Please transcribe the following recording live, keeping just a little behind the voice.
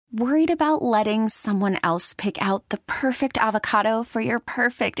Worried about letting someone else pick out the perfect avocado for your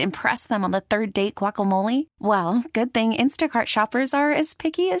perfect impress them on the third date guacamole? Well, good thing Instacart shoppers are as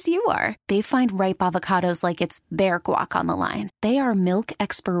picky as you are. They find ripe avocados like it's their guac on the line. They are milk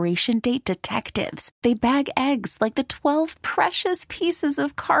expiration date detectives. They bag eggs like the 12 precious pieces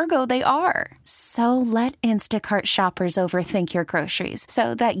of cargo they are. So let Instacart shoppers overthink your groceries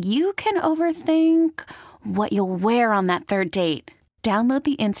so that you can overthink what you'll wear on that third date. Download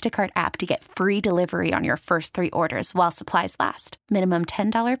the Instacart app to get free delivery on your first 3 orders while supplies last. Minimum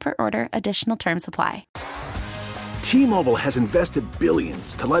 $10 per order. Additional terms apply. T-Mobile has invested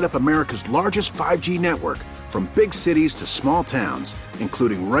billions to light up America's largest 5G network, from big cities to small towns,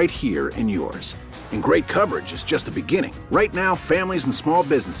 including right here in yours. And great coverage is just the beginning. Right now, families and small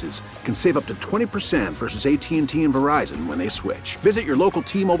businesses can save up to 20% versus AT&T and Verizon when they switch. Visit your local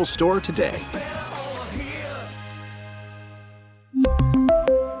T-Mobile store today.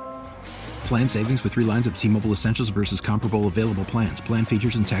 Plan savings with 3 lines of T-Mobile Essentials versus comparable available plans. Plan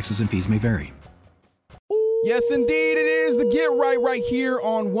features and taxes and fees may vary. Yes, indeed, it is the Get right here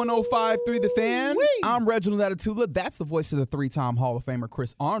on 105.3 The Fan. Whee! I'm Reginald Adetula. That's the voice of the 3-time Hall of Famer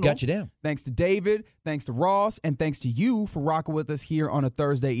Chris Arnold. Got you down. Thanks to David, thanks to Ross, and thanks to you for rocking with us here on a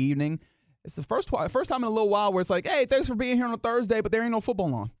Thursday evening. It's the first time in a little while where it's like, hey, thanks for being here on a Thursday, but there ain't no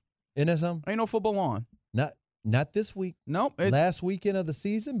football on. Isn't that something? Ain't no football on. Not this week. Nope. Last weekend of the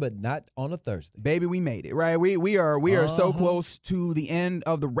season, but not on a Thursday. Baby, we made it, right? We are so close to the end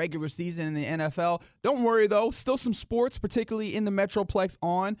of the regular season in the NFL. Don't worry, though. Still some sports, particularly in the Metroplex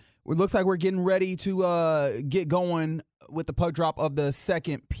on. It looks like we're getting ready to get going with the puck drop of the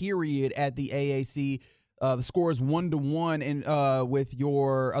second period at the AAC. The score is 1-1 in with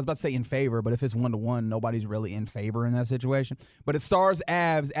your, I was about to say in favor, but if it's 1-1, nobody's really in favor in that situation. But it's Stars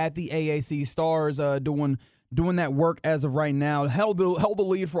Avs at the AAC. Stars doing that work as of right now. Held the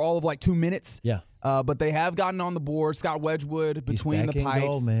lead for all of like 2 minutes. Yeah. But they have gotten on the board. Scott Wedgwood between the pipes.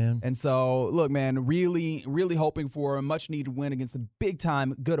 Goal, man. And so, look, man, really, really hoping for a much-needed win against a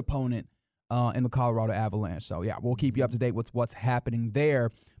big-time good opponent in the Colorado Avalanche. So, yeah, we'll keep you up to date with what's happening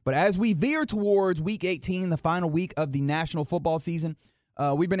there. But as we veer towards Week 18, the final week of the National Football season,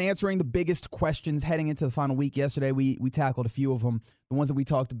 we've been answering the biggest questions heading into the final week. Yesterday, we tackled a few of them, the ones that we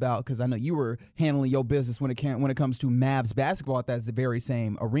talked about, because I know you were handling your business when it comes to Mavs basketball at that very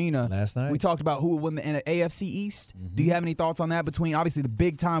same arena. Last night. We talked about who would win the AFC East. Mm-hmm. Do you have any thoughts on that between, obviously, the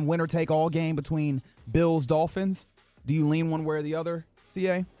big-time winner-take-all game between Bills, Dolphins? Do you lean one way or the other,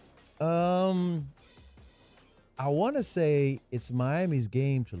 CA? I want to say it's Miami's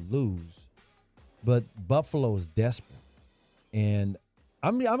game to lose, but Buffalo's desperate. And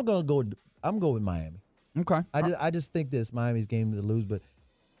I'm going with Miami. Okay. I just think this Miami's game to lose, but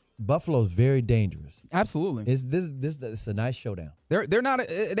Buffalo's very dangerous. Absolutely. It's a nice showdown. They're not.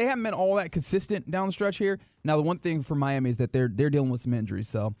 They haven't been all that consistent down the stretch here. Now, the one thing for Miami is that they're dealing with some injuries,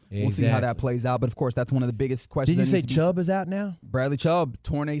 so we'll see how that plays out. But of course, that's one of the biggest questions. Did you say Chubb is out now? Bradley Chubb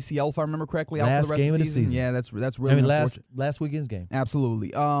torn ACL, if I remember correctly, out for the rest game of the season. Yeah, that's really unfortunate. last weekend's game.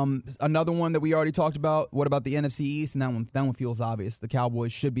 Absolutely. Another one that we already talked about. What about the NFC East? And that one feels obvious. The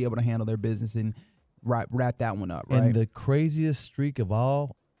Cowboys should be able to handle their business and wrap that one up. Right. And the craziest streak of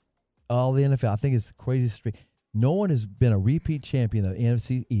all the NFL, I think it's the craziest streak. No one has been a repeat champion of the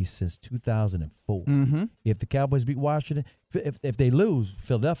NFC East since 2004. Mm-hmm. If the Cowboys beat Washington, if they lose,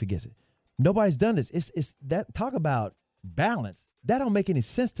 Philadelphia gets it. Nobody's done this. It's that, talk about balance. That don't make any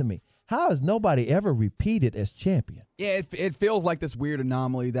sense to me. How has nobody ever repeated as champion? Yeah, it feels like this weird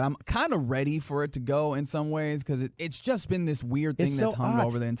anomaly that I'm kind of ready for it to go in some ways, because it's just been this weird thing that's hung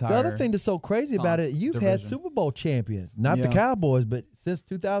over the entire. The other thing that's so crazy about it, you've had Super Bowl champions, not the Cowboys, but since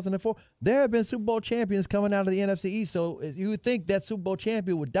 2004, there have been Super Bowl champions coming out of the NFC East. So you would think that Super Bowl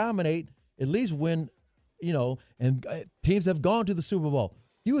champion would dominate, at least win, and teams have gone to the Super Bowl.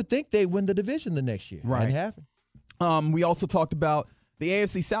 You would think they win the division the next year. Right. It happened. We also talked about the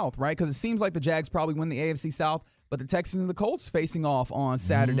AFC South, right? Because it seems like the Jags probably win the AFC South, but the Texans and the Colts facing off on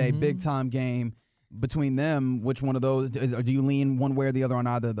Saturday, big-time game between them. Which one of those? Do you lean one way or the other on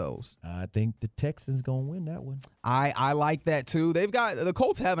either of those? I think the Texans going to win that one. I like that, too. The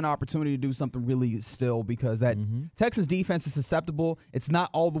Colts have an opportunity to do something really still, because that Texans defense is susceptible. It's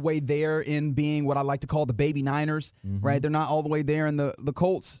not all the way there in being what I like to call the baby Niners, right? They're not all the way there in the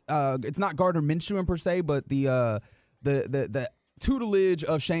Colts. It's not Gardner Minshew in per se, but the tutelage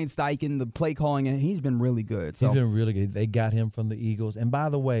of Shane Steichen, the play calling, and he's been really good. So he's been really good. They got him from the Eagles. And by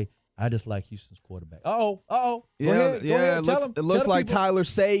the way, I just like Houston's quarterback. Go ahead. It looks like Tyler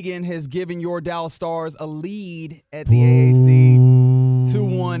Sagan has given your Dallas Stars a lead at the AAC.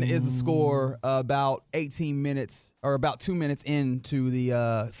 2-1 is the score about 18 minutes or about 2 minutes into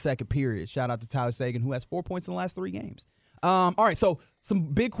the second period. Shout out to Tyler Sagan, who has 4 points in the last 3 games. All right, so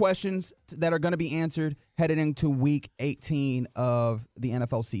some big questions that are going to be answered headed into week 18 of the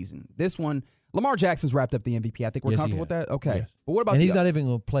NFL season. This one, Lamar Jackson's wrapped up the MVP. I think we're comfortable with that? Okay. Yes. But what about and he's not even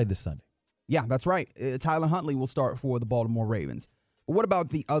going to play this Sunday. Yeah, that's right. Tyler Huntley will start for the Baltimore Ravens. But what about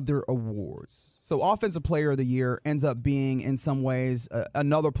the other awards? So Offensive Player of the Year ends up being, in some ways,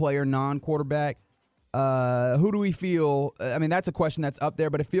 another player, non-quarterback. Who do we feel? I mean, that's a question that's up there,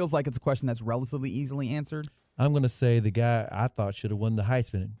 but it feels like it's a question that's relatively easily answered. I'm going to say the guy I thought should have won the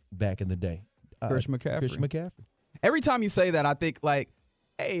Heisman back in the day. Christian McCaffrey. Christian McCaffrey. Every time you say that, I think like,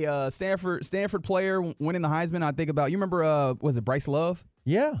 hey, Stanford player winning the Heisman. I think about, you remember, was it Bryce Love?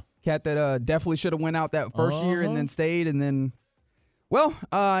 Yeah. Cat that definitely should have went out that first year and then stayed and then, well,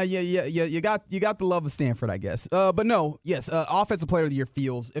 you got the love of Stanford, I guess. But no, yes, Offensive Player of the Year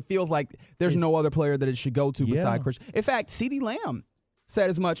feels like there's no other player that it should go to beside Christian. In fact, CeeDee Lamb said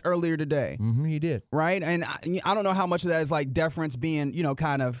as much earlier today. Mm-hmm, he did. Right? And I don't know how much of that is like deference being,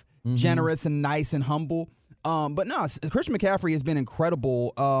 kind of generous and nice and humble. But no, Christian McCaffrey has been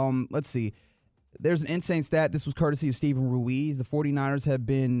incredible. Let's see. There's an insane stat. This was courtesy of Stephen Ruiz. The 49ers have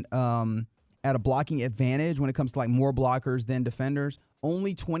been at a blocking advantage when it comes to like more blockers than defenders.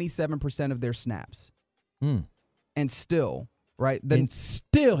 Only 27% of their snaps. And still, right? The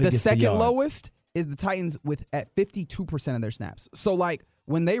second lowest is the Titans at 52% of their snaps. So like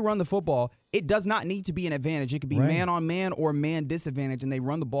when they run the football, it does not need to be an advantage. It could be man on man or man disadvantage, and they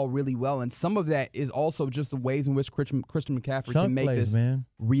run the ball really well. And some of that is also just the ways in which Christian McCaffrey can make this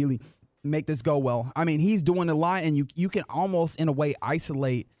really make this go well. I mean, he's doing a lot, and you can almost in a way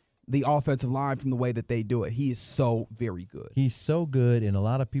isolate the offensive line from the way that they do it. He is so very good. He's so good, and a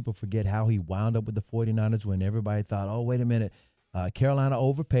lot of people forget how he wound up with the 49ers when everybody thought, oh, wait a minute, Carolina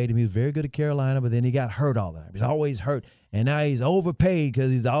overpaid him. He was very good at Carolina, but then he got hurt all the time. He's always hurt, and now he's overpaid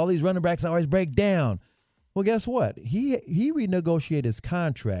because all these running backs always break down. Well, guess what? He renegotiated his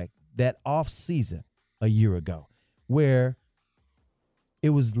contract that offseason a year ago where it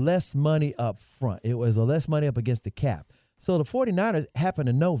was less money up front. It was less money up against the cap. So the 49ers happen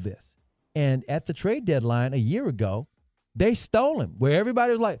to know this. And at the trade deadline a year ago, they stole him, where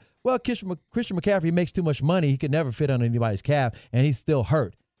everybody was like, well, Christian McCaffrey makes too much money. He could never fit on anybody's cap, and he's still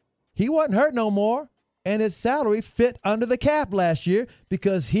hurt. He wasn't hurt no more, and his salary fit under the cap last year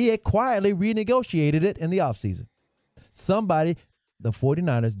because he had quietly renegotiated it in the offseason. The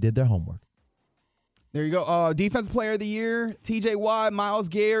 49ers did their homework. There you go. Defensive Player of the Year, T.J. Watt, Myles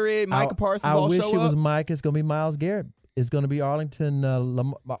Garrett, Micah Parsons all show up. I wish it was Mike. It's going to be Myles Garrett. It's going to be Arlington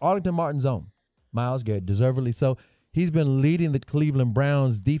Martin's own. Myles Garrett, deservedly so. He's been leading the Cleveland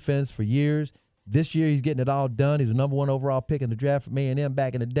Browns defense for years. This year, he's getting it all done. He's the number 1 overall pick in the draft from A&M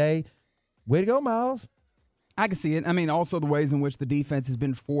back in the day. Way to go, Myles. I can see it. I mean, also the ways in which the defense has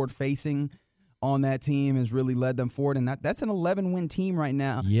been forward-facing on that team has really led them forward. And that's an 11-win team right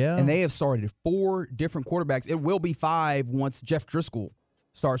now. Yeah. And they have started 4 different quarterbacks. It will be 5 once Jeff Driscoll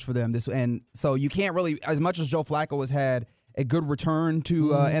starts for them. And so you can't really, as much as Joe Flacco has had a good return to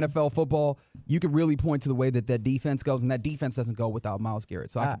NFL football, you could really point to the way that defense goes, and that defense doesn't go without Myles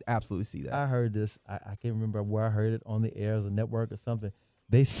Garrett. So I could absolutely see that. I heard this. I can't remember where I heard it, on the air as a network or something.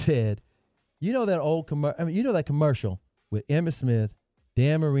 They said, you know that old commercial? I mean, you know that commercial with Emmitt Smith,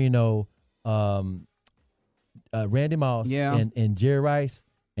 Dan Marino, Randy Moss, and Jerry Rice,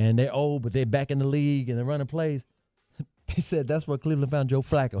 and they're old, but they're back in the league and they're running plays. They said that's where Cleveland found Joe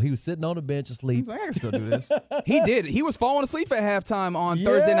Flacco. He was sitting on the bench asleep. He's like, I can still do this. He did. He was falling asleep at halftime on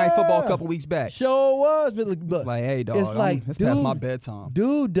Thursday Night Football a couple weeks back. Sure was. But it's like, hey, dog, it's past my bedtime.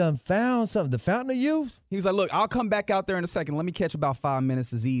 Dude done found something. The fountain of youth. He was like, look, I'll come back out there in a second. Let me catch about 5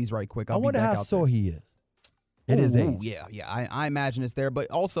 minutes of Z's right quick. I wonder how sore he is. At his age. Yeah. I imagine it's there. But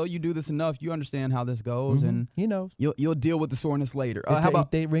also, you do this enough, you understand how this goes, and he knows. You'll deal with the soreness later. How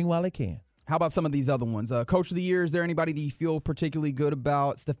about they ring while they can? How about some of these other ones? Coach of the Year, is there anybody that you feel particularly good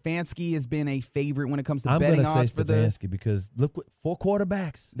about? Stefanski has been a favorite when it comes to betting odds. I'm going to say Stefanski because look, 4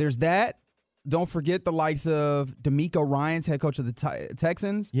 quarterbacks. There's that. Don't forget the likes of DeMeco Ryans, head coach of the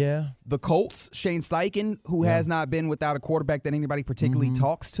Texans. Yeah. The Colts, Shane Steichen, who has not been without a quarterback that anybody particularly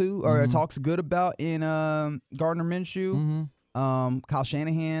talks to or talks good about in Gardner Minshew. Kyle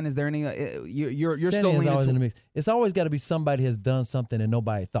Shanahan, is there any? You're still leaning always in the mix. It's always got to be somebody has done something that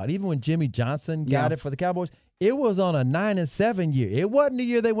nobody thought. Even when Jimmy Johnson got it for the Cowboys, it was on a 9-7 year. It wasn't the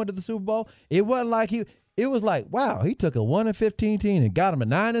year they went to the Super Bowl. It wasn't like It was like, wow, he took a 1-15 team and got them a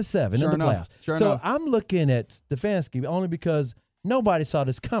 9-7 in the playoffs. Sure enough. I'm looking at Stefanski only because Nobody saw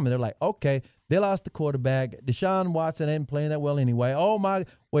this coming. They're like, okay, they lost the quarterback. Deshaun Watson ain't playing that well anyway. Oh, my,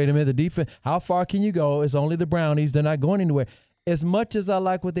 wait a minute, the defense, how far can you go? It's only the Brownies. They're not going anywhere. As much as I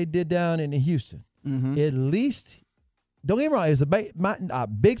like what they did down in Houston, at least, don't get me wrong, it's a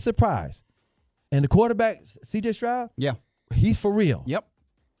big surprise. And the quarterback, C.J. Stroud, he's for real. Yep.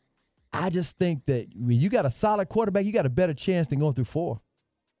 I just think that when you got a solid quarterback, you got a better chance than going through 4.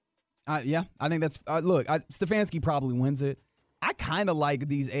 I think that's look, Stefanski probably wins it. I kind of like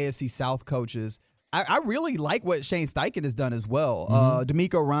these AFC South coaches. I really like what Shane Steichen has done as well.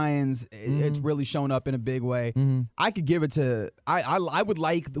 D'Amico Ryans, it's really shown up in a big way. I could give it to I would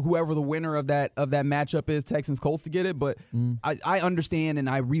like whoever the winner of that matchup is, Texans Colts, to get it. But I understand and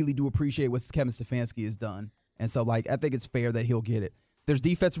I really do appreciate what Kevin Stefanski has done. And so I think it's fair that he'll get it. There's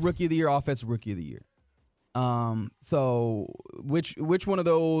defensive rookie of the year, offensive rookie of the year. So which one of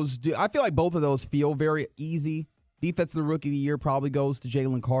those I feel like both of those feel very easy. Defensive rookie of the year probably goes to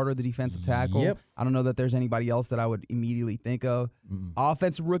Jalen Carter, the defensive tackle. Yep. I don't know that there's anybody else that I would immediately think of.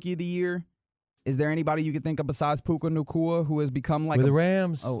 Offensive rookie of the year, is there anybody you could think of besides Puka Nacua who has become like with the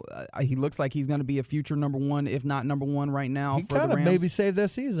Rams? Oh, he looks like he's going to be a future number one, if not number one right now for the Rams. He kind of maybe saved their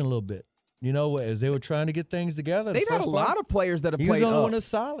season a little bit. You know, as they were trying to get things together. They've had a lot of players that have played He was the only up. one that's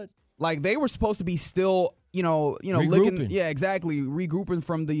solid. Like they were supposed to be still, regrouping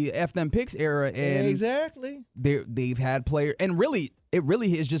from the F them picks era, and exactly they've had players, and really it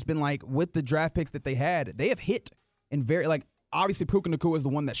has just been like with the draft picks that they have hit in very obviously Puka Nacua is the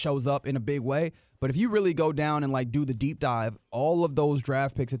one that shows up in a big way, but if you really go down and do the deep dive, all of those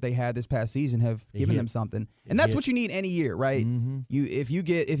draft picks that they had this past season have given them something, and that's what you need any year, right? If you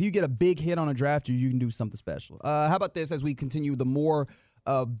get a big hit on a draft year, you can do something special. How about this as we continue the more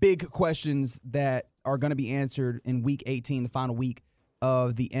big questions that are going to be answered in Week 18, the final week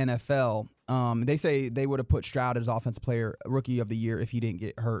of the NFL. They say they would have put Stroud as offensive player, rookie of the year, if he didn't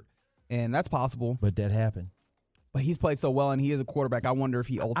get hurt, and that's possible. But that happened. But he's played so well, and he is a quarterback. I wonder if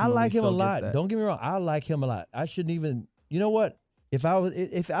he ultimately. I like him a lot. That. Don't get me wrong. I like him a lot. I shouldn't even. You know what? If I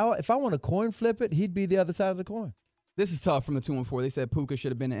want to coin flip it, he'd be the other side of the coin. This is tough from the 2-1-4. They said Puka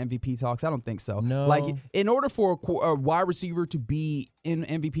should have been in MVP talks. I don't think so. No. In order for a wide receiver to be in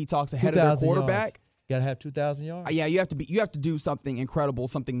MVP talks ahead of their quarterback, got to have 2,000 yards. Yeah, you have to do something incredible,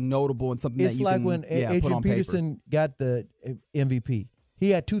 something notable, and something it's that you like can when put Adrian on Peterson paper. got the MVP. He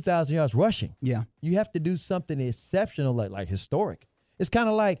had 2,000 yards rushing. Yeah, you have to do something exceptional, like historic. It's kind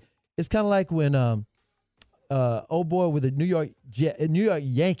of like when old boy with the New York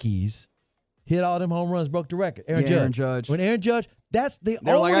Yankees hit all them home runs, broke the record. Aaron Judge. When Aaron Judge, that's the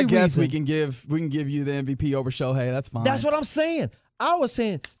They're only I guess reason. we can give you the MVP over Shohei. That's fine. That's what I'm saying. I was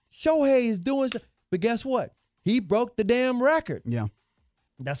saying Shohei is doing stuff, but guess what? He broke the damn record. Yeah.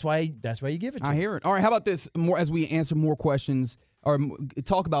 That's why you give it to him. I hear it. All right, how about this? More as we answer more questions or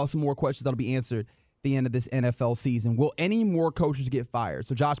talk about some more questions that'll be answered at the end of this NFL season. Will any more coaches get fired?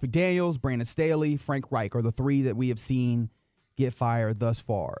 So Josh McDaniels, Brandon Staley, Frank Reich are the three that we have seen get fired thus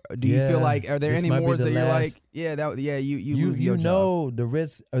far. Do you feel like are there any more that you're like, you lose your job? You know the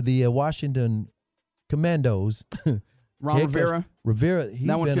risk of the Washington Commandos. Ron Rivera,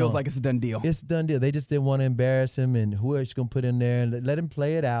 that one feels like it's a done deal. It's a done deal. They just didn't want to embarrass him, and who else you going to put in there and let him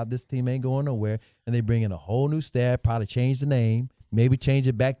play it out. This team ain't going nowhere, and they bring in a whole new staff, probably change the name, maybe change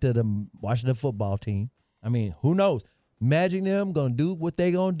it back to the Washington football team. I mean, who knows? Imagine them going to do what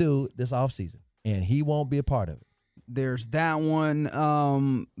they going to do this offseason, and he won't be a part of it. There's that one.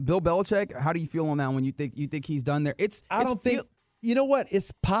 Bill Belichick, how do you feel on that one? You think he's done there? I don't think. You know what?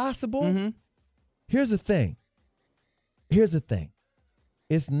 It's possible. Mm-hmm. Here's the thing.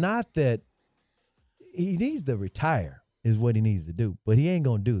 It's not that he needs to retire is what he needs to do, but he ain't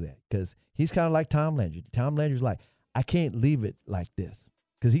going to do that because he's kind of like Tom Landry. Tom Landry's like, I can't leave it like this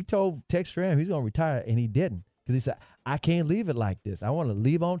because he told Tex Schramm he's going to retire, and he didn't because he said, I can't leave it like this. I want to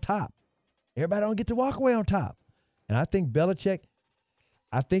leave on top. Everybody don't get to walk away on top. And I think Belichick,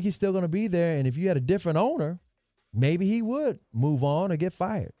 I think he's still going to be there, and if you had a different owner, maybe he would move on or get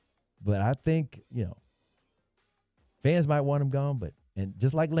fired. But I think, fans might want him gone, and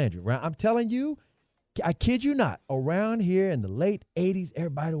just like Landry, I'm telling you, I kid you not, around here in the late 80s,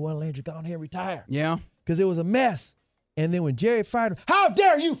 everybody wanted Landry gone here and retire. Yeah. Because it was a mess. And then when Jerry fired him, how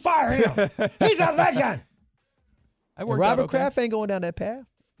dare you fire him? He's a legend. Robert Kraft ain't going down that path.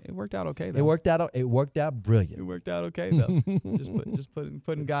 It worked out okay, though. It worked out brilliant. It worked out okay, though. just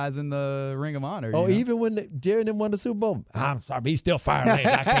putting guys in the Ring of Honor. Even when Jerry didn't win the Super Bowl, I'm sorry, but he's still firing.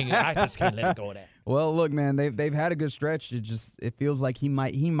 I just can't let it go of that. Well, look, man, they've had a good stretch. It feels like he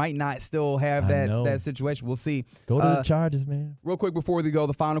might not still have that situation. We'll see. Go to the Chargers, man. Real quick before we go,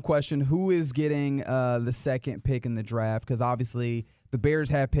 the final question: who is getting the second pick in the draft? Because obviously the Bears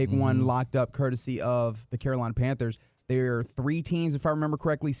have pick one locked up, courtesy of the Carolina Panthers. There are 3 teams, if I remember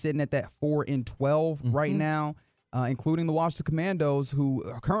correctly, sitting at that 4-12 right now. Including the Washington Commandos, who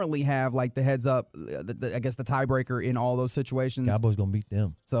currently have like the heads up, I guess the tiebreaker in all those situations. Cowboys gonna beat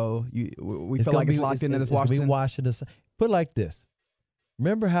them. So we feel like it's locked in this Washington. It's gonna be Washington. Put it like this: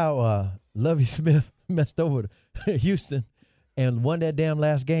 remember how Lovie Smith messed over Houston and won that damn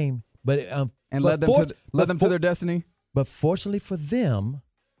last game, but led them to their destiny. But fortunately for them,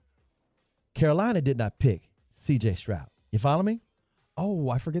 Carolina did not pick C.J. Stroud. You follow me? Oh,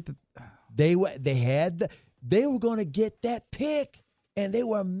 I forget that they were going to get that pick, and they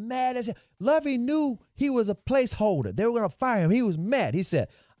were mad as hell. Lovey knew he was a placeholder. They were going to fire him. He was mad. He said,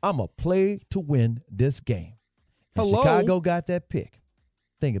 I'm going to play to win this game. And Chicago got that pick.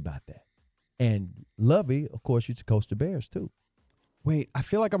 Think about that. And Lovey, of course, used to coach the Bears, too. Wait, I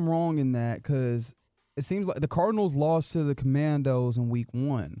feel like I'm wrong in that because it seems like the Cardinals lost to the Commandos in week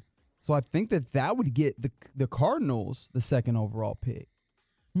 1. So I think that would get the Cardinals the second overall pick.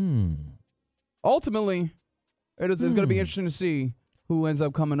 Ultimately, it's going to be interesting to see who ends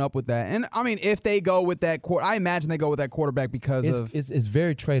up coming up with that. And, I mean, if they go with that I imagine they go with that quarterback because it's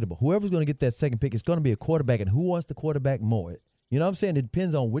very tradable. Whoever's going to get that second pick, it's going to be a quarterback. And who wants the quarterback more? You know what I'm saying? It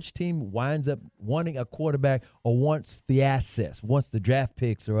depends on which team winds up wanting a quarterback or wants the assets, wants the draft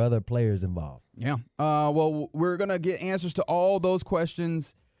picks or other players involved. Yeah. Well, we're going to get answers to all those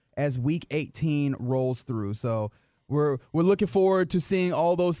questions as Week 18 rolls through. So we're looking forward to seeing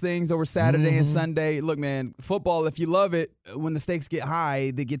all those things over Saturday and Sunday. Look, man, football, if you love it, when the stakes get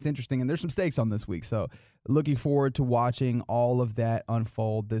high, it gets interesting. And there's some stakes on this week. So looking forward to watching all of that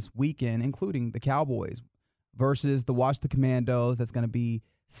unfold this weekend, including the Cowboys versus the Washington Commandos. That's going to be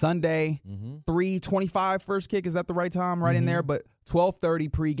Sunday, 3:25 first kick. Is that the right time? Right in there. But 12:30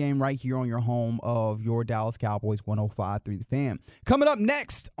 pregame right here on your home of your Dallas Cowboys, 105.3 The Fan. Coming up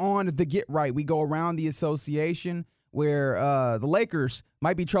next on The Get Right, we go around the association where the Lakers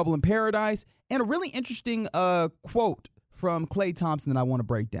might be trouble in paradise, and a really interesting quote from Klay Thompson that I want to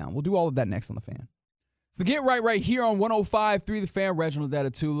break down. We'll do all of that next on The Fan. It's The Get Right here on 105.3 The Fan. Reginald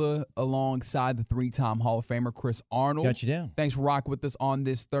Adetula alongside the 3-time Hall of Famer Chris Arnold. Got you down. Thanks for rocking with us on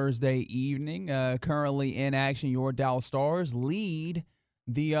this Thursday evening. Currently in action, your Dallas Stars lead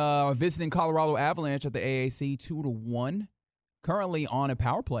the visiting Colorado Avalanche at the AAC 2-1. Currently on a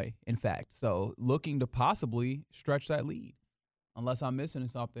power play, in fact. So looking to possibly stretch that lead. Unless I'm missing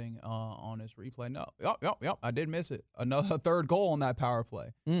something on this replay. No. Yep. I did miss it. Another third goal on that power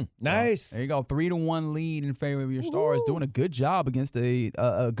play. Nice. So there you go. 3-1 lead in favor of your Stars. Doing a good job against a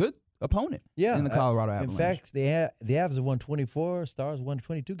good opponent in the Colorado Avalanche. In fact, the Avs have won 24. Stars have won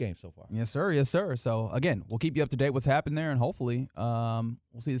 22 games so far. Yes, sir. So, again, we'll keep you up to date what's happened there, and hopefully we'll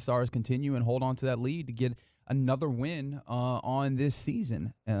see the Stars continue and hold on to that lead to get another win on this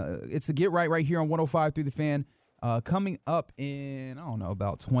season. It's The Get Right here on 105.3 The Fan. Coming up in,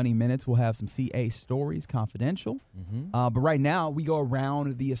 about 20 minutes, we'll have some CA stories, confidential. But right now, we go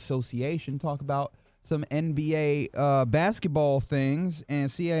around the association, talk about some NBA basketball things. And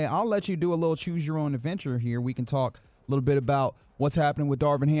CA, I'll let you do a little choose your own adventure here. We can talk a little bit about what's happening with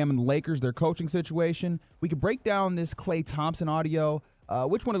Darvin Ham and the Lakers, their coaching situation. We can break down this Klay Thompson audio.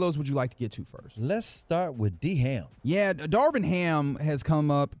 Which one of those would you like to get to first? Let's start with D. Ham. Yeah, Darvin Ham has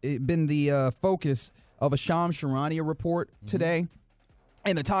come up, been the focus of a Shams Charania report today.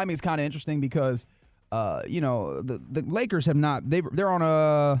 And the timing is kind of interesting because, the Lakers have not, they're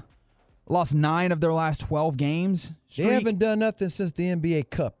on lost 9 of their last 12 games. They haven't done nothing since the NBA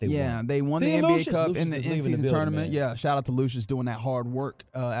Cup. They won the NBA Cup in the in-season tournament. Man. Yeah, shout out to Lucius doing that hard work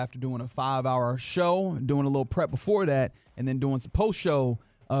after doing a 5-hour show, doing a little prep before that, and then doing some post-show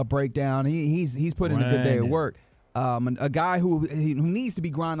breakdown. He's put in a good day of work. A guy who needs to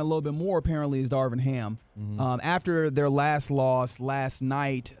be grinding a little bit more, apparently, is Darvin Ham. After their last loss last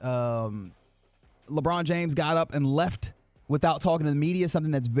night, LeBron James got up and left without talking to the media,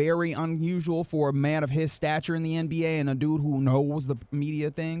 something that's very unusual for a man of his stature in the NBA and a dude who knows the media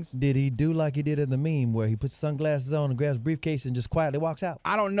things. Did he do like he did in the meme where he puts sunglasses on and grabs a briefcase and just quietly walks out?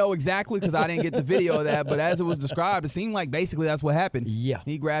 I don't know exactly because I didn't get the video of that, but as it was described, it seemed like basically that's what happened. Yeah.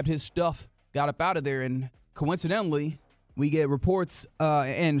 He grabbed his stuff, got up out of there, and coincidentally, we get reports,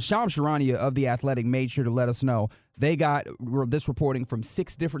 and Shams Charania of The Athletic made sure to let us know. They got this reporting from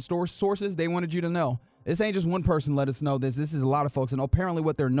 6 different sources. They wanted you to know. This ain't just one person let us know this. This is a lot of folks. And apparently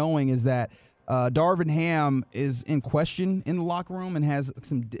what they're knowing is that Darvin Ham is in question in the locker room and has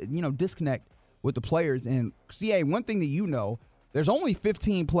some, disconnect with the players. And CA, one thing that you know, there's only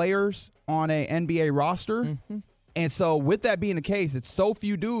 15 players on a NBA roster. Mm-hmm. And so with that being the case, it's so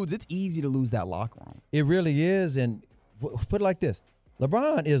few dudes, it's easy to lose that locker room. It really is. And put it like this.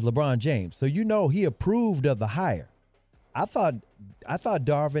 LeBron is LeBron James. So you know he approved of the hire. I thought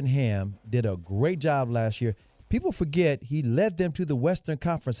Darvin Ham did a great job last year. People forget he led them to the Western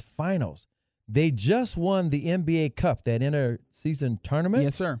Conference Finals. They just won the NBA Cup, that inter-season tournament.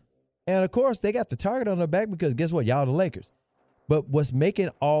 Yes, sir. And, of course, they got the target on their back because guess what? Y'all the Lakers. But what's making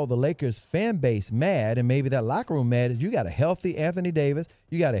all the Lakers fan base mad and maybe that locker room mad is you got a healthy Anthony Davis,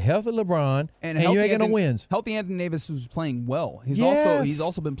 you got a healthy LeBron, and you ain't got no wins. Healthy Anthony Davis who's playing well. He's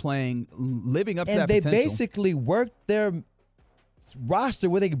also been playing, living up to that potential. And they basically worked their roster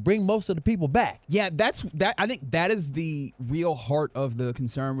where they could bring most of the people back. Yeah, I think that is the real heart of the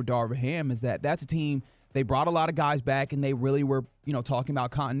concern with Darvin Ham is that that's a team, they brought a lot of guys back and they really were, talking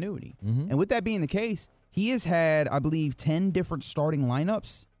about continuity. Mm-hmm. And with that being the case, he has had, I believe, 10 different starting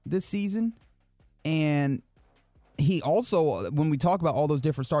lineups this season. And he also, when we talk about all those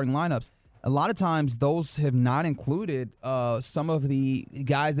different starting lineups, a lot of times those have not included some of the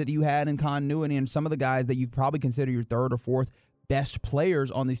guys that you had in continuity and some of the guys that you probably consider your third or fourth best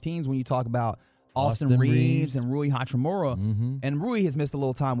players on these teams when you talk about Austin Reeves and Rui Hachimura. Mm-hmm. And Rui has missed a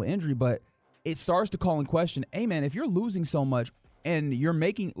little time with injury, but it starts to call in question, hey, man, if you're losing so much, and you're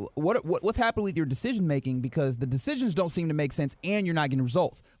making what's happening with your decision making because the decisions don't seem to make sense and you're not getting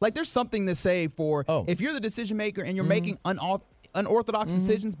results. Like there's something to say for if you're the decision maker and you're making unorthodox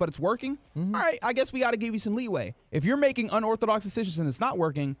decisions, but it's working. All right, I guess we got to give you some leeway. If you're making unorthodox decisions and it's not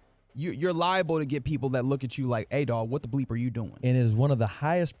working, you're liable to get people that look at you like, hey, dog, what the bleep are you doing? And it is one of the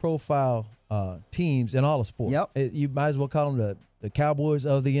highest profile teams in all of sports. Yep. You might as well call them the Cowboys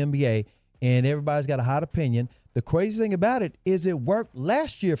of the NBA, and everybody's got a hot opinion. The crazy thing about it is it worked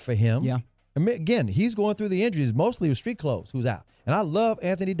last year for him. Yeah. I mean, again, he's going through the injuries, mostly with street clothes, who's out. And I love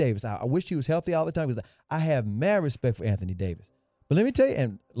Anthony Davis. I wish he was healthy all the time because I have mad respect for Anthony Davis. But let me tell you,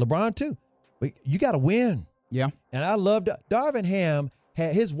 and LeBron too, but you got to win. Yeah. And I love Darvin Ham.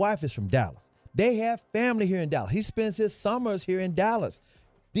 His wife is from Dallas. They have family here in Dallas. He spends his summers here in Dallas.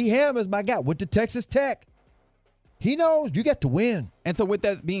 D. Ham is my guy. Went to Texas Tech. He knows you got to win. And so with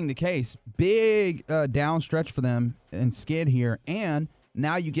that being the case, big down stretch for them and skid here. And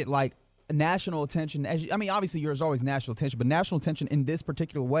now you get like national attention. Obviously there's always national attention, but national attention in this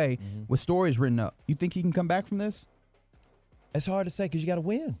particular way with stories written up. You think he can come back from this? It's hard to say because you got to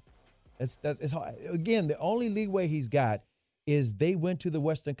win. It's hard. Again, the only leeway he's got is they went to the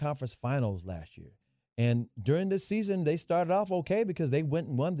Western Conference Finals last year. And during this season, they started off okay because they went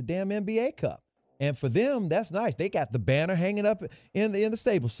and won the damn NBA Cup. And for them, that's nice. They got the banner hanging up in the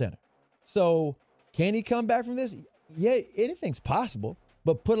Staples Center. So can he come back from this? Yeah, anything's possible.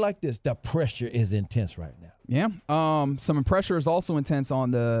 But put it like this, the pressure is intense right now. Yeah. Some pressure is also intense on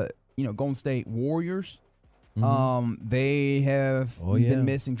the Golden State Warriors. Mm-hmm. They have been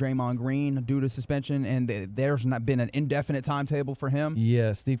missing Draymond Green due to suspension, and there's not been an indefinite timetable for him.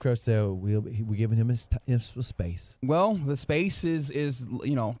 Yeah, Steve Kerr said we're giving him his space. Well, the space is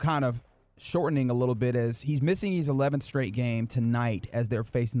kind of shortening a little bit as he's missing his 11th straight game tonight as they're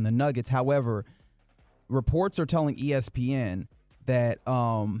facing the Nuggets. However, reports are telling ESPN that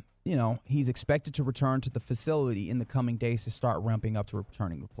he's expected to return to the facility in the coming days to start ramping up to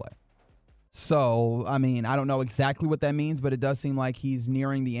returning to play. So, I don't know exactly what that means, but it does seem like he's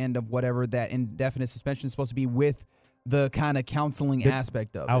nearing the end of whatever that indefinite suspension is supposed to be with the kind of counseling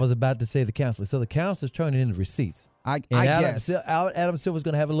aspect of it. I was about to say the counselor. So the counselor's turning in the receipts. I guess. Adam Silver's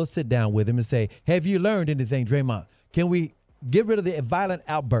going to have a little sit down with him and say, have you learned anything, Draymond? Can we get rid of the violent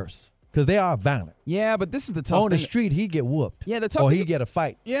outbursts? Because they are violent. Yeah, but this is the tough thing. On the street, he'd get whooped. Yeah, the tough or he'd get a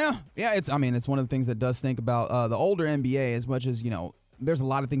fight. Yeah. It's one of the things that does stink about the older NBA as much as, there's a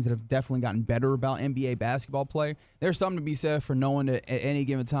lot of things that have definitely gotten better about NBA basketball play. There's something to be said for knowing that at any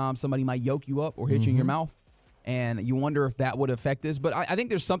given time somebody might yoke you up or hit you in your mouth, and you wonder if that would affect this. But I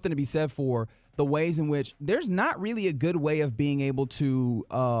think there's something to be said for the ways in which there's not really a good way of being able to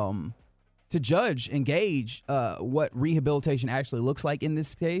judge and gauge what rehabilitation actually looks like in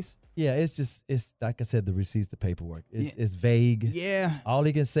this case. Yeah, it's like I said, the receipts, the paperwork. It's vague. Yeah. All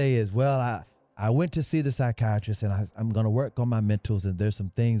he can say is, well, I went to see the psychiatrist, and I'm going to work on my mentals, and there's some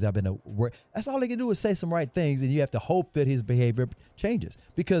things I've been to work. That's all he can do is say some right things, and you have to hope that his behavior changes.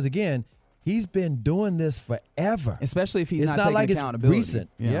 Because, again, he's been doing this forever. Especially if he's not taking accountability. It's not like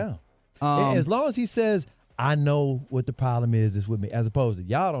it's recent. Yeah. As long as he says, I know what the problem is with me, as opposed to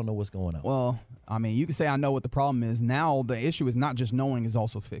y'all don't know what's going on. Well, I mean, you can say I know what the problem is. Now the issue is not just knowing, is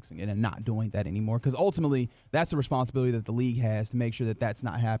also fixing it and not doing that anymore. Because ultimately, that's the responsibility that the league has to make sure that that's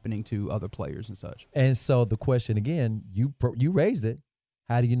not happening to other players and such. And so the question again, you raised it.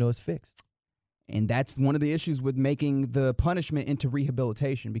 How do you know it's fixed? And that's one of the issues with making the punishment into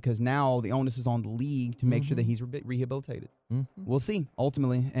rehabilitation, because now the onus is on the league to make sure that he's rehabilitated. We'll see,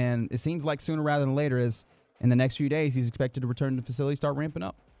 ultimately. And it seems like sooner rather than later, as in the next few days, he's expected to return to the facility, start ramping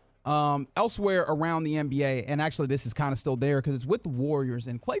up. Elsewhere around the NBA, and actually this is kind of still there because it's with the Warriors,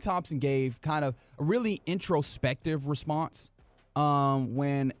 and Klay Thompson gave kind of a really introspective response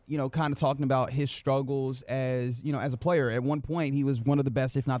when, kind of talking about his struggles as a player. At one point, he was one of the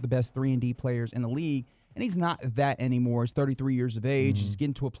best, if not the best, 3-and-D players in the league, and he's not that anymore. He's 33 years of age. He's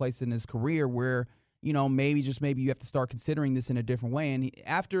getting to a place in his career where, maybe you have to start considering this in a different way. And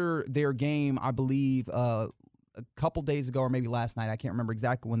after their game, I believe a couple days ago or maybe last night, I can't remember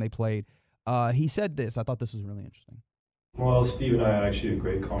exactly when they played, he said this. I thought this was really interesting. Well, Steve and I had actually a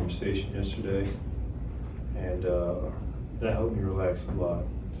great conversation yesterday, and that helped me relax a lot.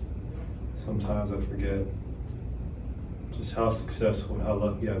 Sometimes I forget just how successful and how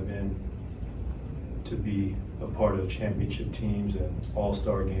lucky I've been to be a part of championship teams and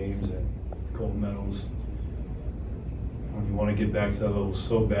all-star games and gold medals. When you want to get back to that level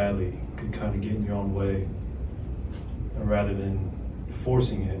so badly, you can kind of get in your own way. And rather than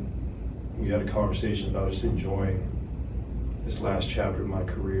forcing it, we had a conversation about just enjoying this last chapter of my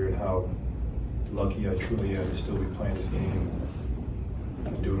career and how lucky I truly am to still be playing this game,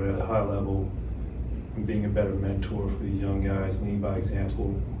 and doing it at a high level, and being a better mentor for these young guys, leading by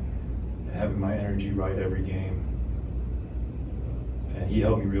example, and having my energy right every game. And he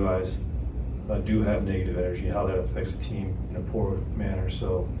helped me realize I do have negative energy, how that affects the team in a poor manner.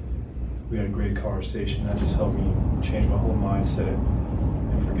 So we had a great conversation. That just helped me change my whole mindset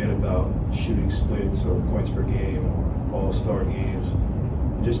and forget about shooting splits or points per game or all-star games,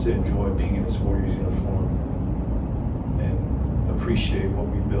 and just to enjoy being in this Warriors uniform and appreciate what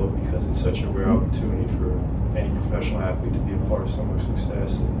we built, because it's such a rare opportunity for any professional athlete to be a part of so much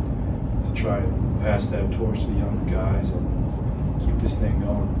success, and to try and pass that torch to the younger guys and keep this thing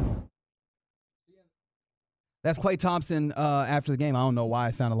going. That's Klay Thompson after the game. I don't know why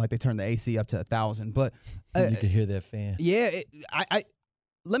it sounded like they turned the AC up to 1,000, but you can hear that fan. Yeah,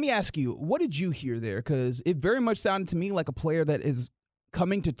 let me ask you, what did you hear there? Because it very much sounded to me like a player that is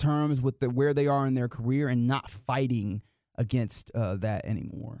coming to terms with where they are in their career and not fighting against that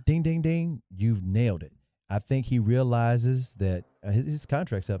anymore. Ding, ding, ding. You've nailed it. I think he realizes that his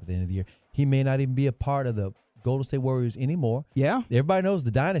contract's up at the end of the year. He may not even be a part of the Golden State Warriors anymore. Yeah. Everybody knows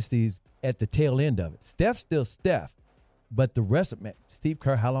the dynasty's at the tail end of it. Steph's still Steph. But the rest of it, Steve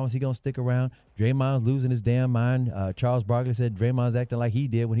Kerr, how long is he going to stick around? Draymond's losing his damn mind. Charles Barkley said Draymond's acting like he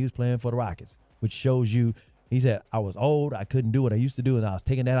did when he was playing for the Rockets, which shows you, he said, I was old, I couldn't do what I used to do, and I was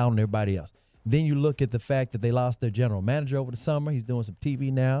taking that out on everybody else. Then you look at the fact that they lost their general manager over the summer. He's doing some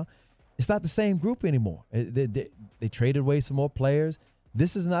TV now. It's not the same group anymore. They traded away some more players.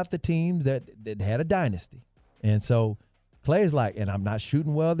 This is not the teams that had a dynasty. And so Klay's like, and I'm not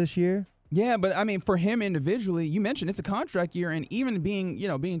shooting well this year. Yeah, but I mean, for him individually, you mentioned it's a contract year, and even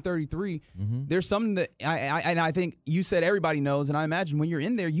being 33, there's something that I think you said everybody knows, and I imagine when you're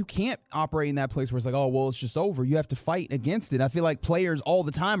in there, you can't operate in that place where it's like, oh, well, it's just over. You have to fight against it. I feel like players all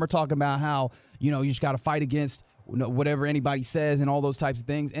the time are talking about how, you just got to fight against whatever anybody says and all those types of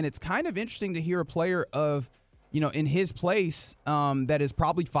things, and it's kind of interesting to hear a player of, in his place that is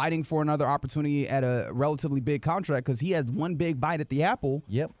probably fighting for another opportunity at a relatively big contract because he had one big bite at the apple.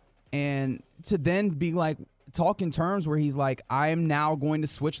 Yep. And to then be like, talk in terms where he's like, I am now going to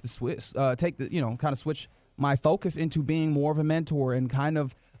switch kind of switch my focus into being more of a mentor and kind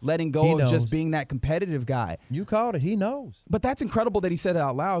of letting go of just being that competitive guy. You called it. He knows. But that's incredible that he said it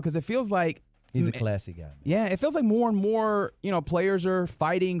out loud because it feels like he's a classy guy. Man. Yeah, it feels like more and more, players are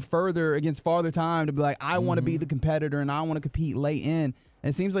fighting further against Father Time to be like, I want to be the competitor and I want to compete late in. And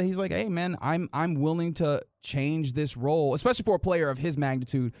it seems like he's like, hey, man, I'm willing to change this role, especially for a player of his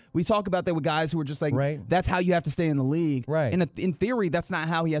magnitude. We talk about that with guys who are just like, that's how you have to stay in the league. Right. And in theory, that's not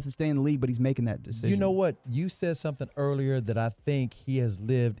how he has to stay in the league, but he's making that decision. You know what? You said something earlier that I think he has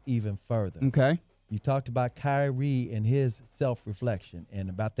lived even further. Okay. You talked about Kyrie and his self-reflection and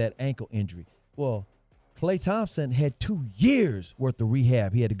about that ankle injury. Well, Klay Thompson had 2 years worth of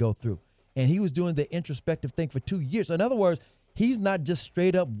rehab he had to go through, and he was doing the introspective thing for 2 years. So in other words, he's not just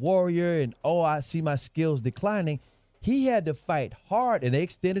straight up warrior and, I see my skills declining. He had to fight hard, and they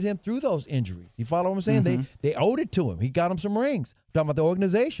extended him through those injuries. You follow what I'm saying? They owed it to him. He got him some rings. I'm talking about the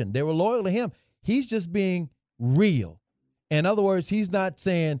organization. They were loyal to him. He's just being real. In other words, he's not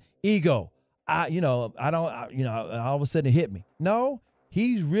saying, ego, all of a sudden it hit me. No,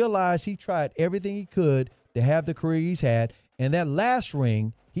 he's realized he tried everything he could to have the career he's had. And that last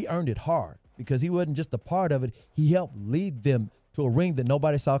ring, he earned it hard because he wasn't just a part of it. He helped lead them to a ring that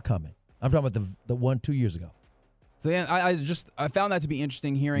nobody saw coming. I'm talking about the one 2 years ago. So yeah, I found that to be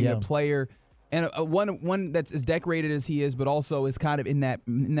interesting hearing a player and one that's as decorated as he is, but also is kind of in that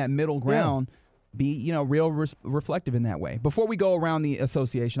middle ground. Yeah. Be real reflective in that way. Before we go around the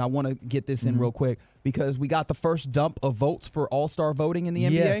association, I want to get this in real quick because we got the first dump of votes for All-Star voting in the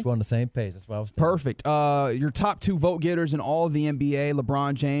NBA. Yes, we're on the same page. That's what I was thinking. Perfect. Your top 2 vote getters in all of the NBA: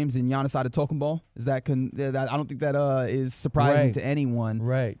 LeBron James and Giannis Adetokounmpo. Is that I don't think that is surprising to anyone.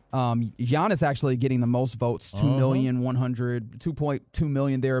 Right. Giannis actually getting the most votes, 2.2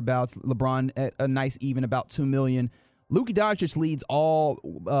 million thereabouts. LeBron at a nice even about 2 million. Luka Doncic leads all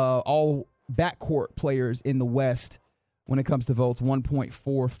backcourt players in the West when it comes to votes,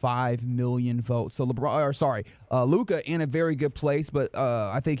 1.45 million votes. So Luka in a very good place, but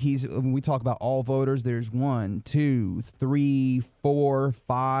I think when we talk about all voters, there's 1, 2, 3, 4,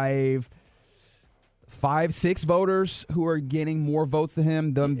 5, 6 voters who are getting more votes than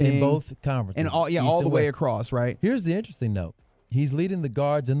him. Them being in both conferences, and all the way across. Right. Here's the interesting note: he's leading the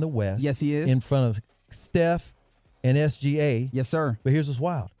guards in the West. Yes, he is in front of Steph and SGA. Yes, sir. But here's what's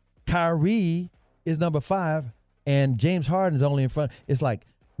wild. Kyrie is number 5, and James Harden is only in front. It's like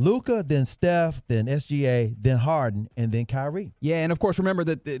Luka, then Steph, then SGA, then Harden, and then Kyrie. Yeah, and of course, remember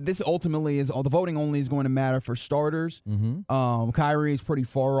that this ultimately is the voting only is going to matter for starters. Kyrie is pretty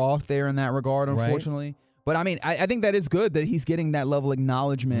far off there in that regard, unfortunately. Right. But I mean, I think that is good that he's getting that level of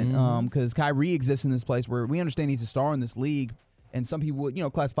acknowledgement because Kyrie exists in this place where we understand he's a star in this league, and some people would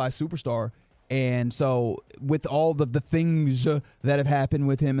classify superstar. And so with all the things that have happened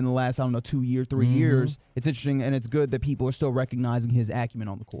with him in the last, 2 years, 3 years, it's interesting and it's good that people are still recognizing his acumen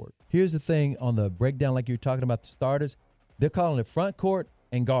on the court. Here's the thing on the breakdown, like you're talking about the starters, they're calling it front court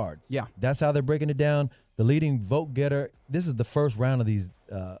and guards. Yeah. That's how they're breaking it down. The leading vote getter, this is the first round of these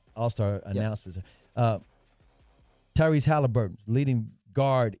All-Star announcements. Tyrese Halliburton, leading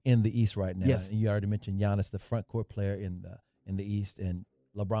guard in the East right now. Yes. And you already mentioned Giannis, the front court player in the East, and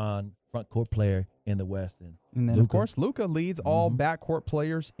LeBron, front court player in the West. And then, Luka. Of course, Luka leads all backcourt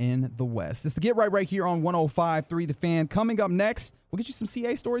players in the West. It's the Get Right here on 105.3 The Fan. Coming up next, we'll get you some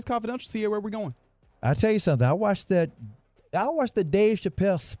CA Stories Confidential. CA, where are we going? I'll tell you something. I watched the Dave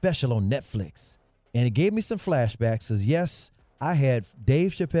Chappelle special on Netflix, and it gave me some flashbacks because, yes, I had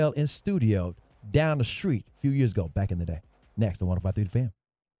Dave Chappelle in studio down the street a few years ago, back in the day. Next on 105.3 The Fan.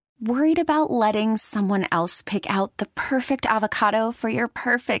 Worried about letting someone else pick out the perfect avocado for your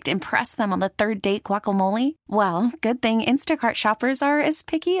perfect impress them on the third date guacamole? Well, good thing Instacart shoppers are as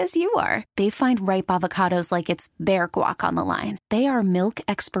picky as you are. They find ripe avocados like it's their guac on the line. They are milk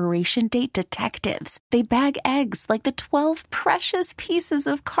expiration date detectives. They bag eggs like the 12 precious pieces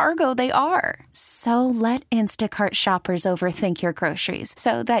of cargo they are. So let Instacart shoppers overthink your groceries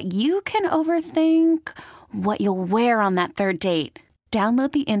so that you can overthink what you'll wear on that third date.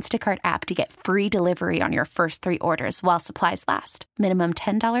 Download the Instacart app to get free delivery on your first 3 orders while supplies last. Minimum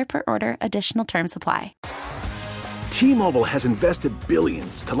 $10 per order. Additional terms apply. T-Mobile has invested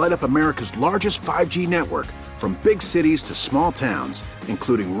billions to light up America's largest 5G network, from big cities to small towns,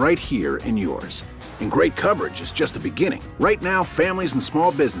 including right here in yours. And great coverage is just the beginning. Right now, families and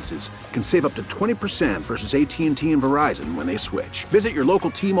small businesses can save up to 20% versus AT&T and Verizon when they switch. Visit your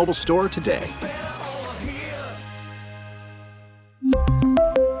local T-Mobile store today.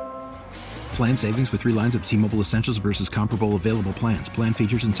 Plan savings with 3 lines of T-Mobile Essentials versus comparable available plans. Plan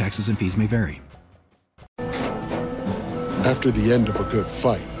features and taxes and fees may vary. After the end of a good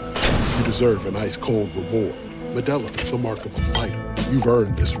fight, you deserve an ice-cold reward. Modelo is the mark of a fighter. You've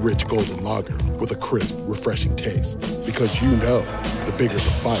earned this rich golden lager with a crisp, refreshing taste. Because you know, the bigger the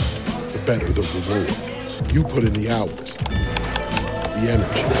fight, the better the reward. You put in the hours, the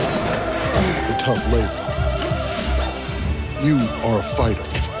energy, the tough labor. You are a fighter,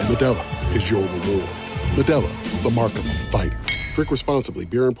 and Modelo is your reward. Modelo, the mark of a fighter. Drink responsibly.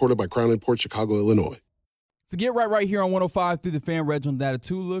 Beer imported by Crown Imports, Chicago, Illinois. To Get Right here on 105 through The Fan, Reginald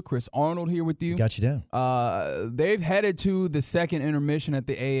Adetula, Chris Arnold here with you. Got you down. They've headed to the second intermission at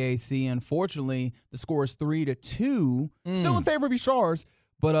the AAC. Unfortunately, the score is 3-2. Still in favor of your Stars,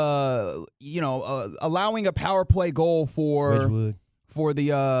 but allowing a power play goal for Wedgwood. For the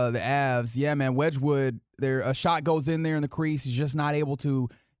Avs. Yeah, man, Wedgwood. A shot goes in there in the crease. He's just not able to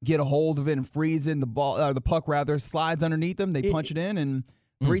get a hold of it and freeze in the ball. The puck rather slides underneath them. They punch it in, and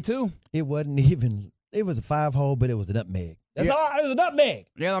 3-2. It wasn't even. It was a 5-hole, but it was a nutmeg. That's all. It was a nutmeg.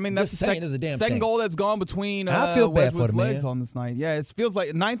 Yeah, I mean that's the second goal that's gone between I feel bad Wedgwood's for the legs man on this night. Yeah, it feels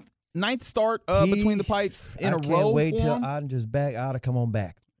like ninth ninth start between the pipes in a row. I can't wait till him. Ottinger's back. I ought to come on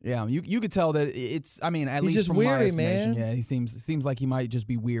back. Yeah, you could tell that it's. I mean, at He's least just from weary, my estimation, man. yeah, he seems like he might just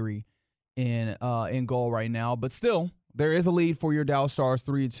be weary in goal right now. But still, there is a lead for your Dallas Stars,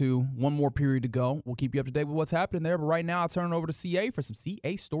 3-2. One more period to go. We'll keep you up to date with what's happening there. But right now, I'll turn it over to CA for some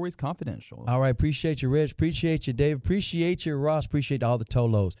CA Stories Confidential. All right, appreciate you, Rich. Appreciate you, Dave. Appreciate you, Ross. Appreciate all the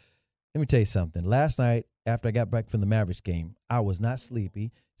Tolos. Let me tell you something. Last night, after I got back from the Mavericks game, I was not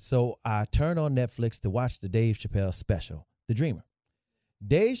sleepy, so I turned on Netflix to watch the Dave Chappelle special, The Dreamer.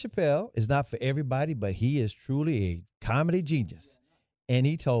 Dave Chappelle is not for everybody, but he is truly a comedy genius. And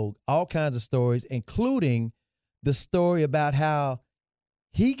he told all kinds of stories, including the story about how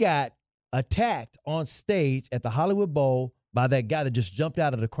he got attacked on stage at the Hollywood Bowl by that guy that just jumped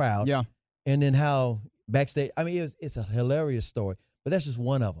out of the crowd. Yeah. And then how backstage, I mean, it's a hilarious story, but that's just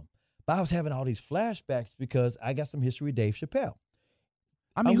one of them. But I was having all these flashbacks because I got some history with Dave Chappelle.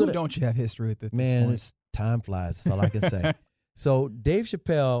 I mean, who don't you have history with at this Man, point? it's time flies. That's all I can say. So Dave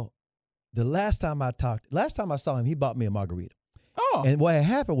Chappelle, the last time I saw him, he bought me a margarita. Oh. And what had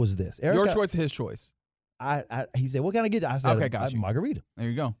happened was this. Your choice or his choice? He said, what can I get you? I said, okay, got you. Margarita. There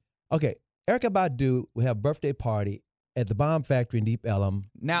you go. Okay. Erykah Badu will have a birthday party at the Bomb Factory in Deep Ellum.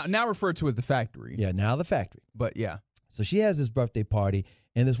 Now referred to as the factory. Yeah, now the factory. But yeah. So she has this birthday party,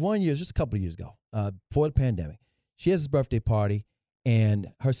 and this one year, just a couple of years ago, before the pandemic, she has this birthday party,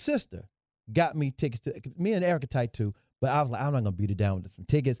 and her sister got me tickets to, me and Erykah tight too, but I was like, I'm not going to beat it down with some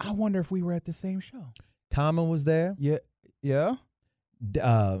tickets. I wonder if we were at the same show. Common was there. Yeah. Yeah.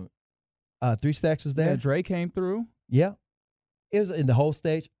 3 Stacks was there. Yeah, Dre came through. Yeah. It was in the whole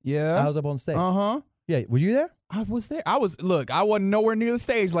stage. Yeah. I was up on stage. Uh-huh. Yeah. Were you there? I was there. I wasn't nowhere near the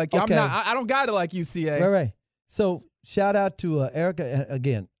stage like you. Okay. I don't got it like you, CA. Right. So shout out to Erykah.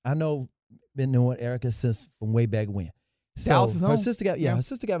 Again, I know been knowing Erykah since from way back when. So Dallas is her home. sister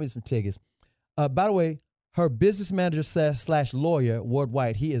got me some tickets. By the way, her business manager slash lawyer, Ward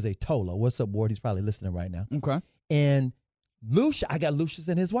White, he is a Tolo. What's up, Ward? He's probably listening right now. Okay. And I got Lucius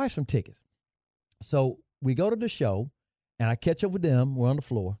and his wife some tickets. So we go to the show, and I catch up with them. We're on the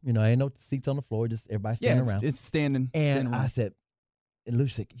floor. You know, ain't no seats on the floor, just everybody standing around. It's standing. And I said, and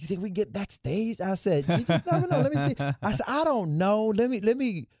Lucius said, you think we can get backstage? I said, you just never know. Let me see. I said, I don't know. Let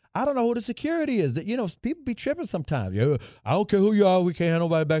me. I don't know who the security is. That, you know, people be tripping sometimes. Yeah, I don't care who you are. We can't have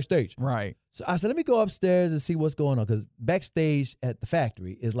nobody backstage. Right. So I said, let me go upstairs and see what's going on. Because backstage at the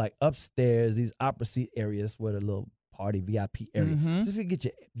factory is like upstairs, these opera seat areas where the little party VIP area. Mm-hmm. So if you get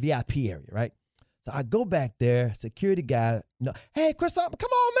your VIP area, right? So I go back there, security guy, hey, Chris, come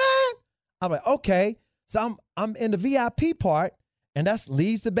on, man. I'm like, okay. So I'm in the VIP part, and that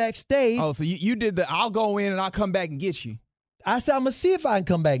leads to backstage. Oh, so you did I'll go in and I'll come back and get you. I said, I'm going to see if I can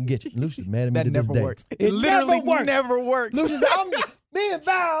come back and get you. Lucius mad at me That to this never day. works. It literally never works. Lucius, me and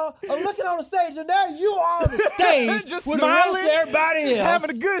Val are looking on the stage, and there you are on the stage just with smiling, everybody else.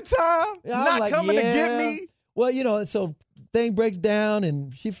 having a good time, not like, coming to get me. Well, you know, so thing breaks down,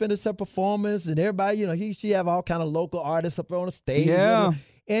 and she finished her performance, and everybody, you know, she have all kind of local artists up on the stage. Yeah. You know,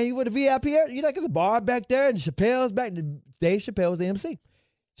 and you with the VIP area, you know, got the bar back there, and Chappelle's back. Dave Chappelle's the MC.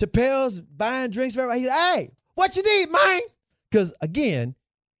 Chappelle's buying drinks for everybody. He's like, hey, what you need, man? Because, again,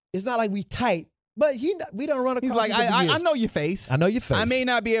 it's not like we tight, but we don't run across. He's like, I know your face. I know your face. I may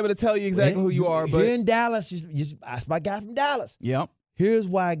not be able to tell you exactly who you are, but here in Dallas, that's my guy from Dallas. Yep. Here's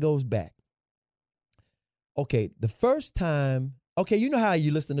why it goes back. Okay, the first time, you know how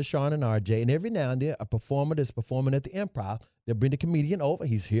you listen to Sean and RJ, and every now and then a performer that's performing at the Improv, they'll bring the comedian over.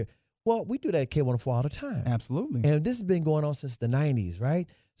 He's here. Well, we do that at K104 all the time. Absolutely. And this has been going on since the 90s, right?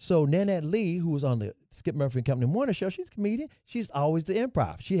 So Nanette Lee, who was on the Skip Murphy and Company morning show, she's a comedian. She's always the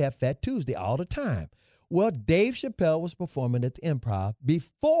Improv. She had Fat Tuesday all the time. Well, Dave Chappelle was performing at the Improv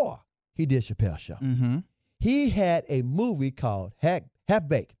before he did Chappelle's show. Mm-hmm. He had a movie called Half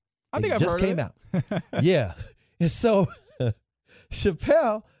Baked. I think I've just heard came of out. Yeah. And so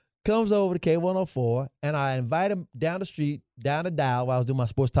Chappelle comes over to K104, and I invite him down the street, down the dial while I was doing my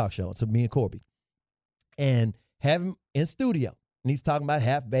sports talk show. So me and Corby. And have him in studio. And he's talking about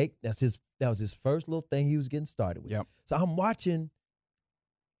Half Baked. That was his first little thing he was getting started with. Yep. So I'm watching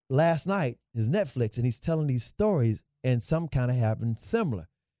last night his Netflix, and he's telling these stories, and some kind of happened similar.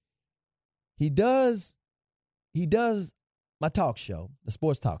 He does my talk show, the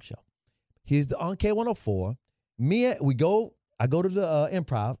sports talk show. He's on K104. I go to the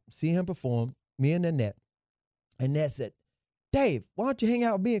Improv, see him perform, me and Nanette. And Nat said, Dave, why don't you hang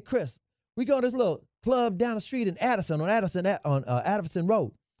out with me and Chris? We go to this little club down the street in Addison, on Addison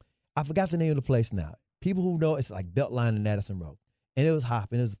Road. I forgot the name of the place now. People who know, it's like Beltline and Addison Road. And it was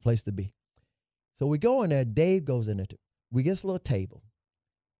hopping. It was a place to be. So we go in there. Dave goes in there too. We get this little table.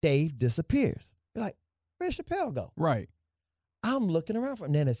 Dave disappears. You're like, where'd Chappelle go? Right. I'm looking around for him.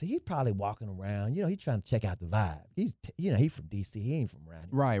 And then I said, he's probably walking around. He's trying to check out the vibe. He's from D.C. He ain't from around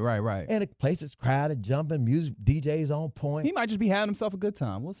here. Right. And the place is crowded, jumping, music, DJs on point. He might just be having himself a good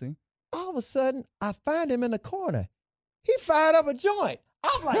time. We'll see. All of a sudden, I find him in the corner. He fired up a joint.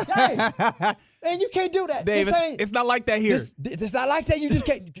 I'm like, dang, man, you can't do that. Dave, it's not like that here. It's not like that. You just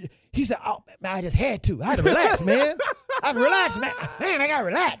can't. He said, oh, man, I just had to. I had to relax, man. I had to relax, man. Man, I got to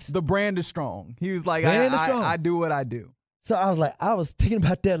relax. The brand is strong. He was like, I do what I do. So I was thinking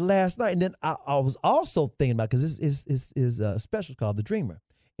about that last night. And then I was also thinking about, because his special called The Dreamer.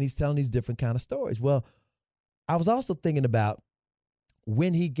 And he's telling these different kind of stories. Well, I was also thinking about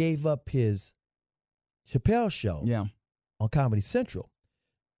when he gave up his Chappelle show on Comedy Central.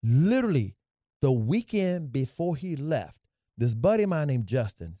 Literally, the weekend before he left, this buddy of mine named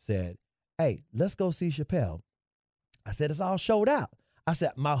Justin said, hey, let's go see Chappelle. I said, it's all showed out. I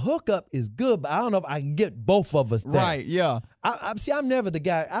said, my hookup is good, but I don't know if I can get both of us there. Right, yeah. I'm never the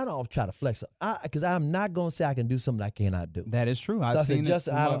guy, I don't try to flex up, because I'm not going to say I can do something I cannot do. That is true. I said,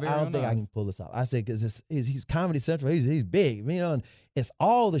 Justin, I don't think I can pull this off. I said, because he's Comedy Central, he's big. And it's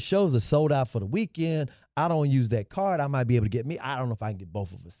all the shows are sold out for the weekend. I don't use that card. I might be able to get me. I don't know if I can get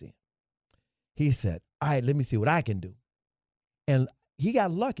both of us in. He said, all right, let me see what I can do. And he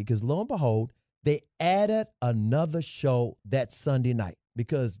got lucky because lo and behold, they added another show that Sunday night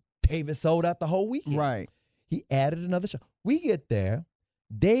because David sold out the whole weekend. Right. He added another show. We get there.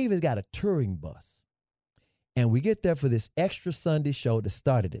 Dave has got a touring bus. And we get there for this extra Sunday show that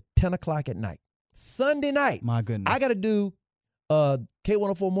started at 10 o'clock at night. Sunday night. My goodness. I got to do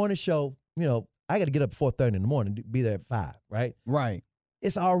K104 morning show. I got to get up at 4:30 in the morning, be there at 5, right? Right.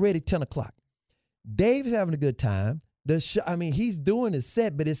 It's already 10 o'clock. Dave's having a good time. He's doing his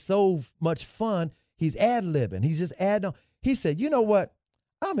set, but it's so much fun. He's ad-libbing. He's just adding on. He said, you know what?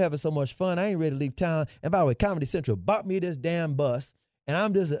 I'm having so much fun. I ain't ready to leave town. And by the way, Comedy Central bought me this damn bus. And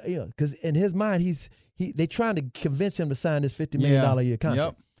I'm just, because in his mind, they trying to convince him to sign this $50 million a year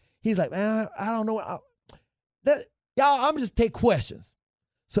contract. Yep. He's like, man, I don't know. Y'all, I'm just take questions.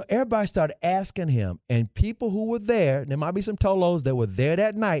 So everybody started asking him, and people who were there might be some Tolos that were there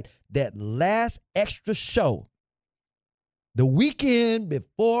that night, that last extra show, the weekend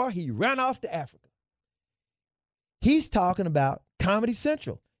before he ran off to Africa. He's talking about Comedy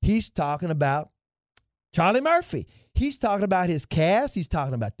Central. He's talking about Charlie Murphy. He's talking about his cast. He's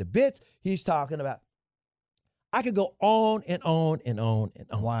talking about the bits. He's talking about, I could go on and on and on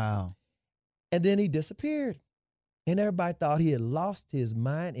and on. Wow. And then he disappeared. And everybody thought he had lost his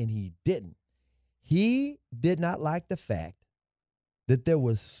mind, and he didn't. He did not like the fact that there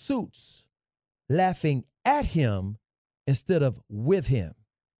were suits laughing at him instead of with him.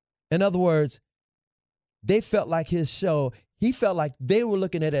 In other words, they felt like his show, he felt like they were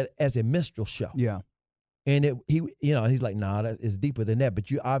looking at it as a minstrel show. Yeah. And he's like, nah, it's deeper than that,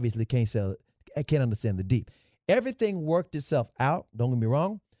 but you obviously can't understand the deep. Everything worked itself out, don't get me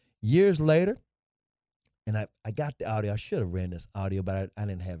wrong. Years later, and I got the audio. I should have ran this audio, but I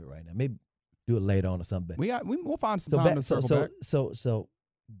didn't have it right now. Maybe do it later on or something. We'll find some time to circle back. So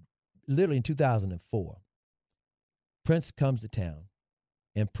literally in 2004, Prince comes to town,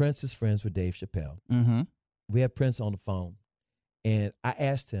 and Prince is friends with Dave Chappelle. Mm-hmm. We had Prince on the phone, and I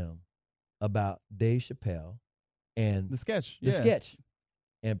asked him about Dave Chappelle and the sketch.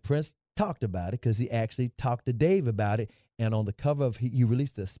 And Prince talked about it because he actually talked to Dave about it. And on the cover of, he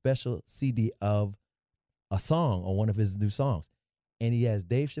released a special CD of a song on one of his new songs. And he has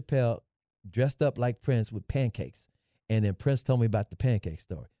Dave Chappelle dressed up like Prince with pancakes. And then Prince told me about the pancake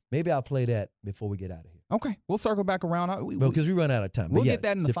story. Maybe I'll play that before we get out of here. Okay, we'll circle back around. Because we run out of time. We'll get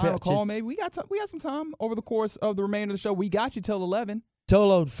that in the final call. Maybe we got some time over the course of the remainder of the show. We got you till 11.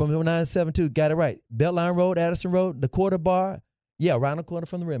 Tolo from 972 got it right. Beltline Road, Addison Road, the Quarter Bar. Yeah, around the corner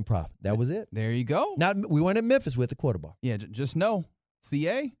from the Improv. That was it. There you go. Now we weren't in Memphis with the Quarter Bar. Yeah, just know,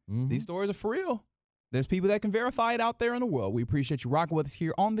 CA, these stories are for real. There's people that can verify it out there in the world. We appreciate you rocking with us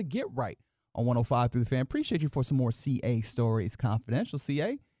here on the Get Right on 105 through the Fan. Appreciate you for some more CA stories, confidential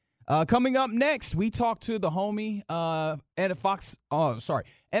CA. Coming up next, we talk to the homie NFL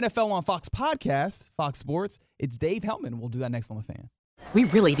on Fox podcast, Fox Sports. It's Dave Helman. We'll do that next on the Fan. We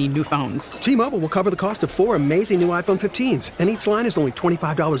really need new phones. T-Mobile will cover the cost of 4 amazing new iPhone 15s, and each line is only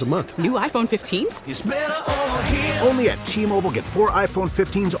 $25 a month. New iPhone 15s? It's better over here. Only at T-Mobile, get 4 iPhone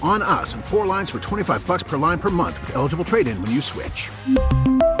 15s on us and 4 lines for $25 per line per month with eligible trade-in when you switch.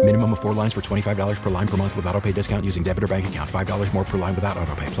 Minimum of 4 lines for $25 per line per month with autopay discount using debit or bank account. $5 more per line without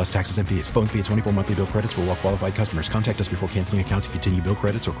autopay, plus taxes and fees. Phone fee at 24 monthly bill credits for well-qualified customers. Contact us before canceling account to continue bill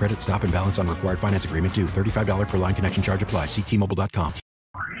credits or credit stop and balance on required finance agreement due. $35 per line connection charge applies. See T-Mobile.com.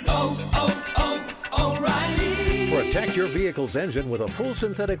 vehicle's engine with a full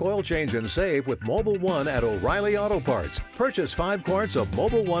synthetic oil change and save with Mobil 1 at O'Reilly Auto Parts. Purchase 5 quarts of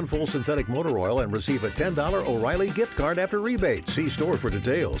Mobil 1 full synthetic motor oil and receive a $10 O'Reilly gift card after rebate. See store for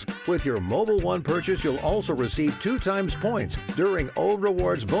details. With your Mobil 1 purchase, you'll also receive 2 times points during O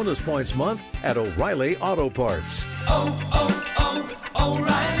Rewards Bonus Points Month at O'Reilly Auto Parts.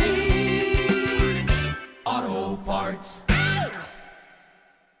 O'Reilly Auto Parts.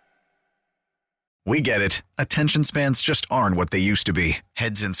 We get it. Attention spans just aren't what they used to be.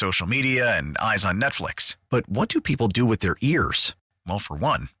 Heads in social media and eyes on Netflix. But what do people do with their ears? Well, for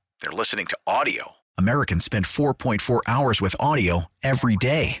one, they're listening to audio. Americans spend 4.4 hours with audio every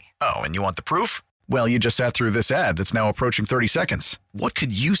day. Oh, and you want the proof? Well, you just sat through this ad that's now approaching 30 seconds. What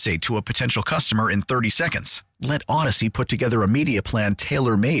could you say to a potential customer in 30 seconds? Let Odyssey put together a media plan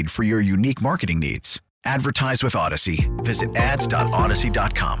tailor-made for your unique marketing needs. Advertise with Odyssey. Visit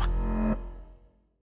ads.odyssey.com.